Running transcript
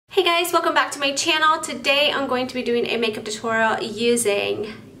Hey guys, welcome back to my channel. Today I'm going to be doing a makeup tutorial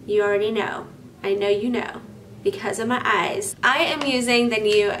using, you already know, I know you know, because of my eyes. I am using the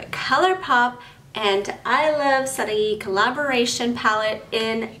new Colourpop and Iluvsarahii collaboration palette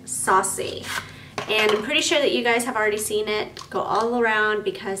in Saucey. And I'm pretty sure that you guys have already seen it go all around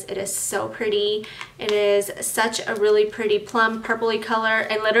because it is so pretty. It is such a really pretty plum purpley color.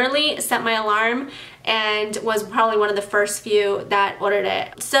 I literally set my alarm and was probably one of the first few that ordered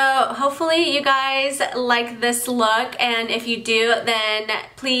it. So hopefully you guys like this look, and if you do, then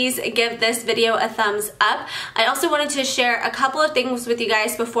please give this video a thumbs up. I also wanted to share a couple of things with you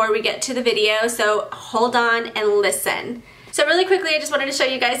guys before we get to the video, so hold on and listen. So really quickly, I just wanted to show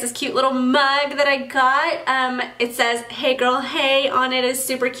you guys this cute little mug that I got. It says, "Hey girl, hey" on it. Is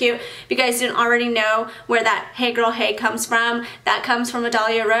super cute. If you guys didn't already know where that "Hey girl, hey" comes from, that comes from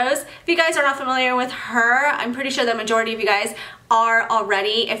Adalia Rose. If you guys are not familiar with her, I'm pretty sure the majority of you guys are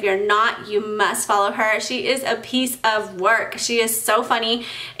already. If you're not, you must follow her. She is a piece of work. She is so funny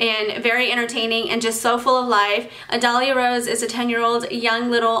and very entertaining and just so full of life. Adalia Rose is a 10-year-old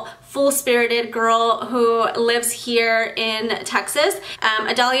young little full-spirited girl who lives here in Texas.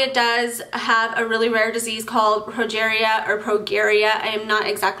 Adalia does have a really rare disease called progeria or progeria. I am not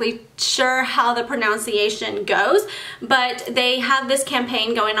exactly sure how the pronunciation goes, but they have this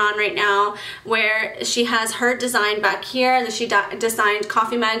campaign going on right now where she has her design back here, that she designed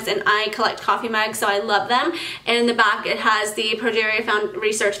coffee mugs, and I collect coffee mugs, so I love them. And in the back it has the Progeria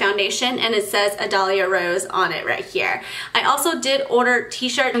Research Foundation, and it says Adalia Rose on it right here. I also did order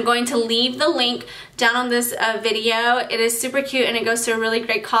t-shirt. I'm going to leave the link down on this video. It is super cute and it goes to a really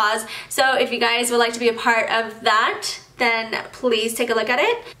great cause. So if you guys would like to be a part of that, then please take a look at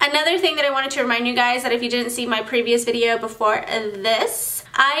it. Another thing that I wanted to remind you guys, that if you didn't see my previous video before this,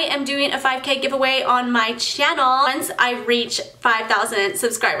 I am doing a 5K giveaway on my channel once I reach 5,000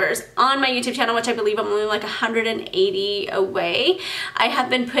 subscribers on my YouTube channel, which I believe I'm only like 180 away. I have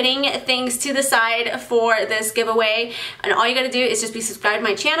been putting things to the side for this giveaway, and all you gotta do is just be subscribed to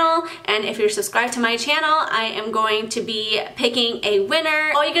my channel. And if you're subscribed to my channel, I am going to be picking a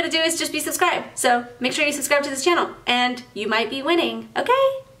winner. All you gotta do is just be subscribed. So make sure you subscribe to this channel and you might be winning, okay?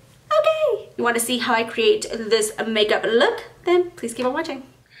 Okay. You want to see how I create this makeup look? Then please keep on watching.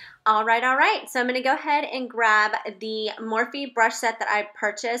 All right. So I'm going to go ahead and grab the Morphe brush set that I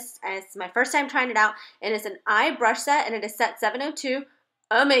purchased. It's my first time trying it out, and it's an eye brush set, and it is set 702.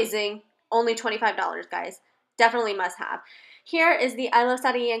 Amazing. Only $25, guys. Definitely must have. Here is the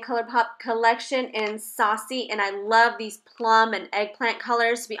Iluvsarahii and Colourpop collection in Saucey, and I love these plum and eggplant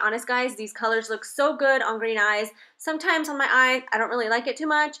colors. To be honest, guys, these colors look so good on green eyes. Sometimes on my eyes, I don't really like it too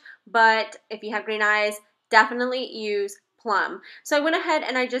much, but if you have green eyes, definitely use plum. So I went ahead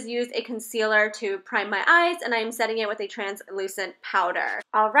and I just used a concealer to prime my eyes, and I'm setting it with a translucent powder.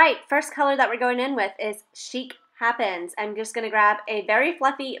 All right, first color that we're going in with is Chic Happens. I'm just going to grab a very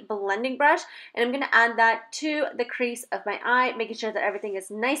fluffy blending brush, and I'm going to add that to the crease of my eye, making sure that everything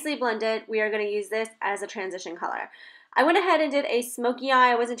is nicely blended. We are going to use this as a transition color. I went ahead and did a smoky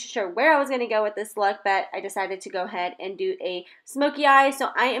eye. I wasn't too sure where I was going to go with this look, but I decided to go ahead and do a smoky eye. So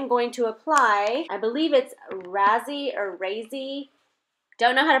I am going to apply, I believe it's Razzie or Razy.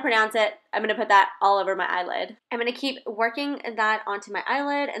 Don't know how to pronounce it. I'm going to put that all over my eyelid. I'm going to keep working that onto my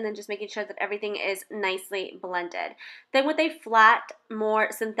eyelid and then just making sure that everything is nicely blended. Then with a flat,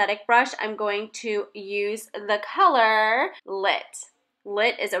 more synthetic brush, I'm going to use the color Lit.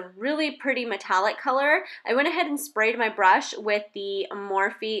 Lit is a really pretty metallic color. I went ahead and sprayed my brush with the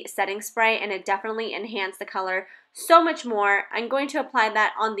Morphe setting spray, and it definitely enhanced the color so much more. I'm going to apply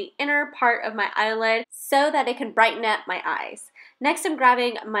that on the inner part of my eyelid so that it can brighten up my eyes. Next, I'm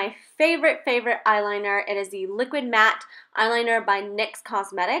grabbing my favorite eyeliner. It is the Liquid Matte eyeliner by NYX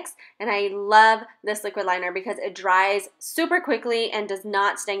Cosmetics, and I love this liquid liner because it dries super quickly and does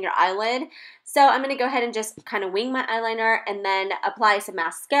not stain your eyelid. So I'm going to go ahead and just kind of wing my eyeliner and then apply some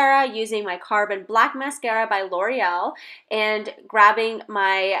mascara using my Carbon Black Mascara by L'Oreal and grabbing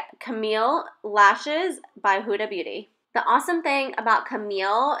my Camille lashes by Huda Beauty. The awesome thing about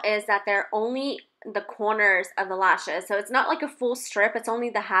Camille is that they're only the corners of the lashes, so it's not like a full strip, it's only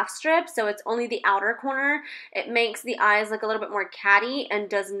the half strip, so it's only the outer corner. It makes the eyes look a little bit more catty and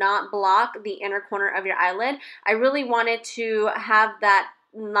does not block the inner corner of your eyelid. I really wanted to have that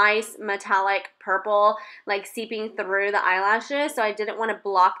nice metallic purple like seeping through the eyelashes, so I didn't want to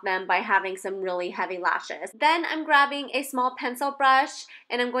block them by having some really heavy lashes. Then I'm grabbing a small pencil brush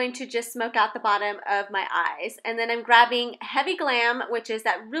and I'm going to just smoke out the bottom of my eyes, and then I'm grabbing Heavy Glam, which is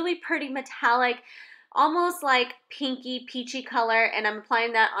that really pretty metallic almost like pinky peachy color, and I'm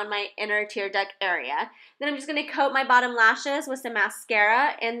applying that on my inner tear duct area. Then I'm just going to coat my bottom lashes with some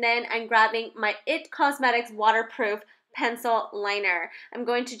mascara, and then I'm grabbing my It Cosmetics waterproof pencil liner. I'm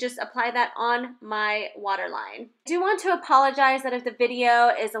going to just apply that on my waterline. I do want to apologize that if the video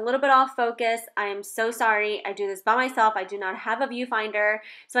is a little bit off focus, I am so sorry. I do this by myself. I do not have a viewfinder.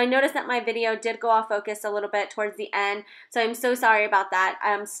 So I noticed that my video did go off focus a little bit towards the end. So I'm so sorry about that.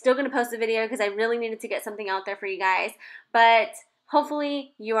 I'm still going to post the video because I really needed to get something out there for you guys. But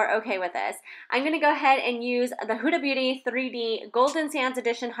hopefully you are okay with this. I'm going to go ahead and use the Huda Beauty 3D Golden Sands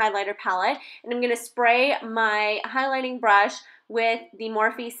Edition Highlighter Palette, and I'm going to spray my highlighting brush with the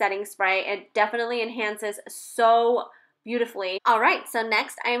Morphe Setting Spray. It definitely enhances so beautifully. Alright, so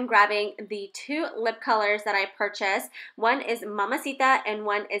next I am grabbing the two lip colors that I purchased. One is Mamacita and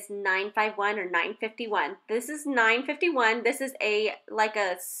one is 951 or 951. This is 951. This is like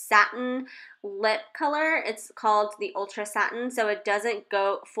a satin lip color. It's called the Ultra Satin, so it doesn't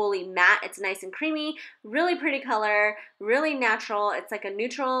go fully matte. It's nice and creamy, really pretty color, really natural. It's like a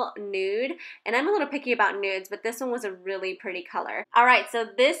neutral nude, and I'm a little picky about nudes, but this one was a really pretty color. Alright, so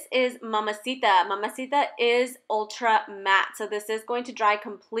this is Mamacita. Mamacita is ultra matte, so this is going to dry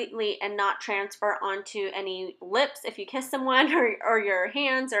completely and not transfer onto any lips if you kiss someone or your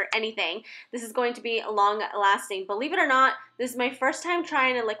hands or anything. This is going to be long lasting. Believe it or not, this is my first time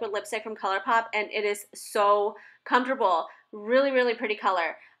trying a liquid lipstick from Colourpop, and it is so comfortable. Really, really pretty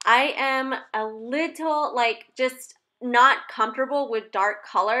color. I am a little just not comfortable with dark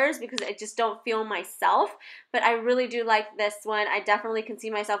colors because I just don't feel myself, but I really do like this one. I definitely can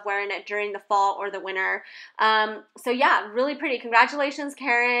see myself wearing it during the fall or the winter. So yeah, really pretty. Congratulations,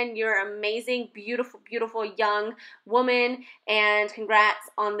 Karen. You're amazing, beautiful, beautiful young woman, and congrats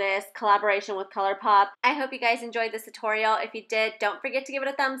on this collaboration with Colourpop. I hope you guys enjoyed this tutorial. If you did, don't forget to give it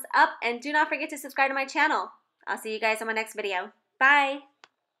a thumbs up, and do not forget to subscribe to my channel. I'll see you guys on my next video. Bye!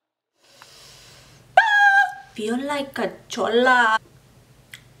 Feel like a chola.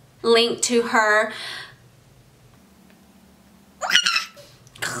 Link to her.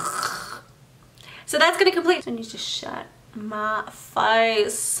 So that's gonna complete. I need to shut my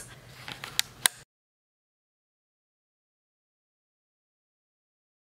face.